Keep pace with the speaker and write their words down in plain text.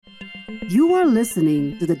You are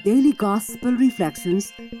listening to the Daily Gospel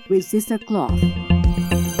Reflections with Sister Cloth.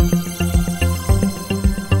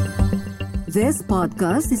 This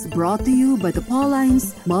podcast is brought to you by the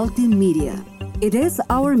Paulines Multimedia. It is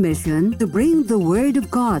our mission to bring the Word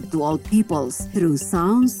of God to all peoples through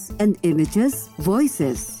sounds and images,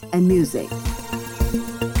 voices, and music.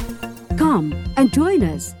 Come and join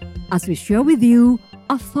us as we share with you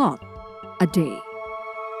a thought a day.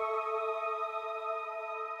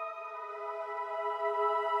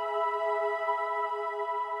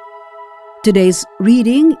 Today's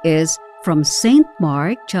reading is from St.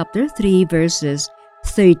 Mark chapter 3 verses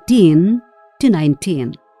 13 to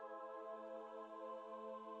 19.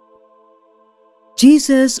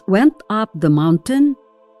 Jesus went up the mountain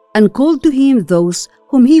and called to him those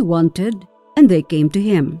whom he wanted, and they came to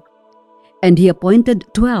him. And he appointed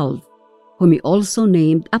 12, whom he also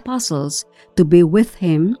named apostles, to be with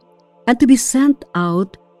him and to be sent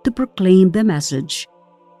out to proclaim the message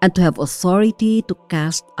and to have authority to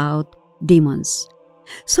cast out demons.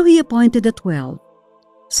 So he appointed the 12,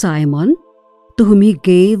 Simon, to whom he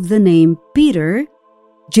gave the name Peter,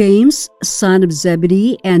 James, son of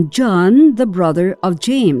Zebedee, and John, the brother of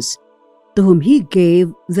James, to whom he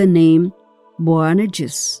gave the name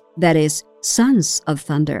Boanerges, that is, sons of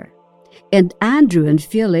thunder, and Andrew and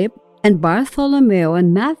Philip, and Bartholomew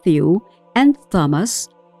and Matthew, and Thomas,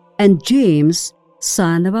 and James,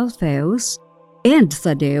 son of Alphaeus, and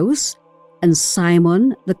Thaddeus, and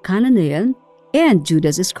Simon the Cananean, and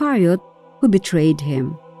Judas Iscariot, who betrayed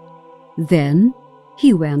him. Then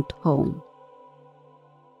he went home.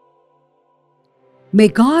 May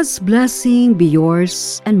God's blessing be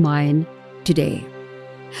yours and mine today.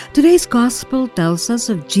 Today's gospel tells us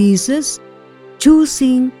of Jesus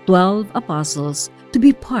choosing 12 apostles to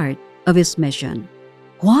be part of his mission.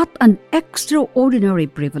 What an extraordinary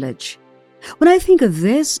privilege! When I think of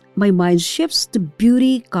this, my mind shifts to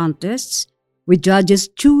beauty contests, with judges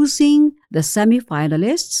choosing the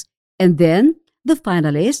semi-finalists and then the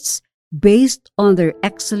finalists based on their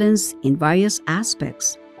excellence in various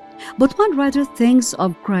aspects. But one writer thinks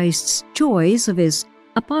of Christ's choice of his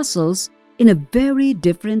apostles in a very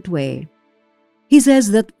different way. He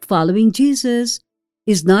says that following Jesus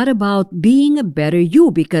is not about being a better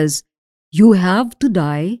you because you have to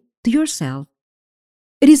die to yourself.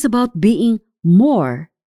 It is about being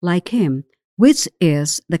more like him, which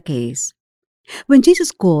is the case. When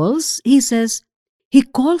Jesus calls, he says, he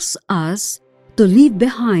calls us to leave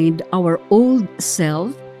behind our old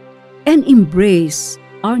self and embrace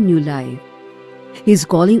our new life. He's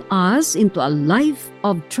calling us into a life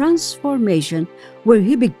of transformation where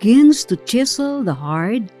he begins to chisel the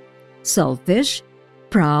hard, selfish,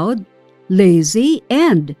 proud, lazy,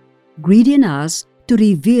 and greedy in us to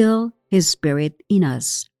reveal his spirit in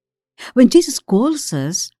us. When Jesus calls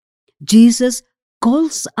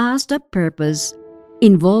us to purpose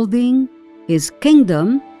involving his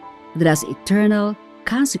kingdom that has eternal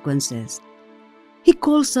consequences. He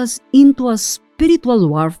calls us into a spiritual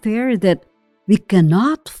warfare that we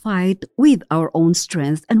cannot fight with our own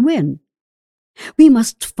strength and win. We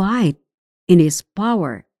must fight in his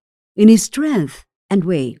power, in his strength and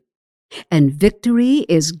way. And victory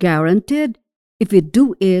is guaranteed if we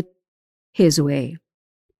do it his way.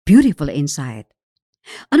 Beautiful insight.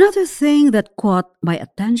 Another thing that caught my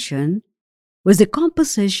attention was the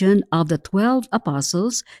composition of the 12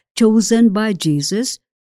 apostles chosen by Jesus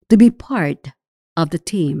to be part of the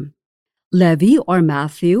team. Levi or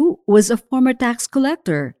Matthew was a former tax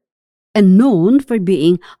collector and known for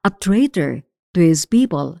being a traitor to his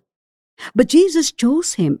people. But Jesus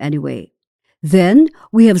chose him anyway. Then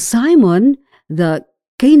we have Simon the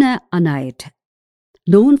Canaanite,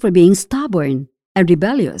 known for being stubborn and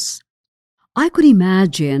rebellious. I could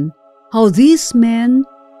imagine how these men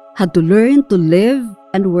had to learn to live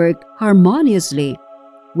and work harmoniously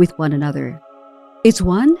with one another. Each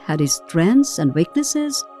one had his strengths and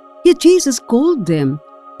weaknesses, yet Jesus called them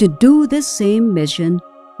to do the same mission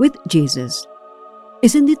with Jesus.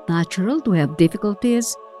 Isn't it natural to have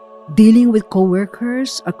difficulties dealing with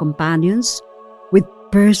co-workers or companions with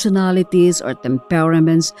personalities or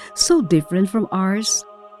temperaments so different from ours?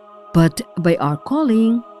 But by our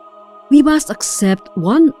calling, we must accept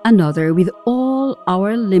one another with all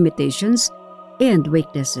our limitations and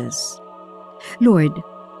weaknesses. Lord,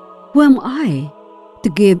 who am I to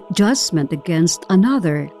give judgment against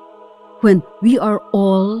another when we are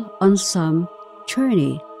all on some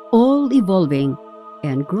journey, all evolving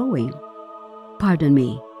and growing? Pardon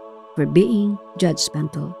me for being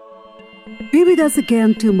judgmental. Be with us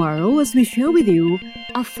again tomorrow as we share with you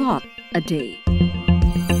a thought a day.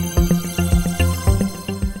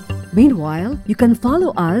 Meanwhile, you can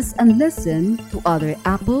follow us and listen to other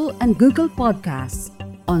Apple and Google podcasts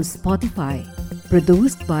on Spotify,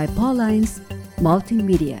 produced by Pauline's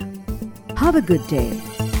Multimedia. Have a good day.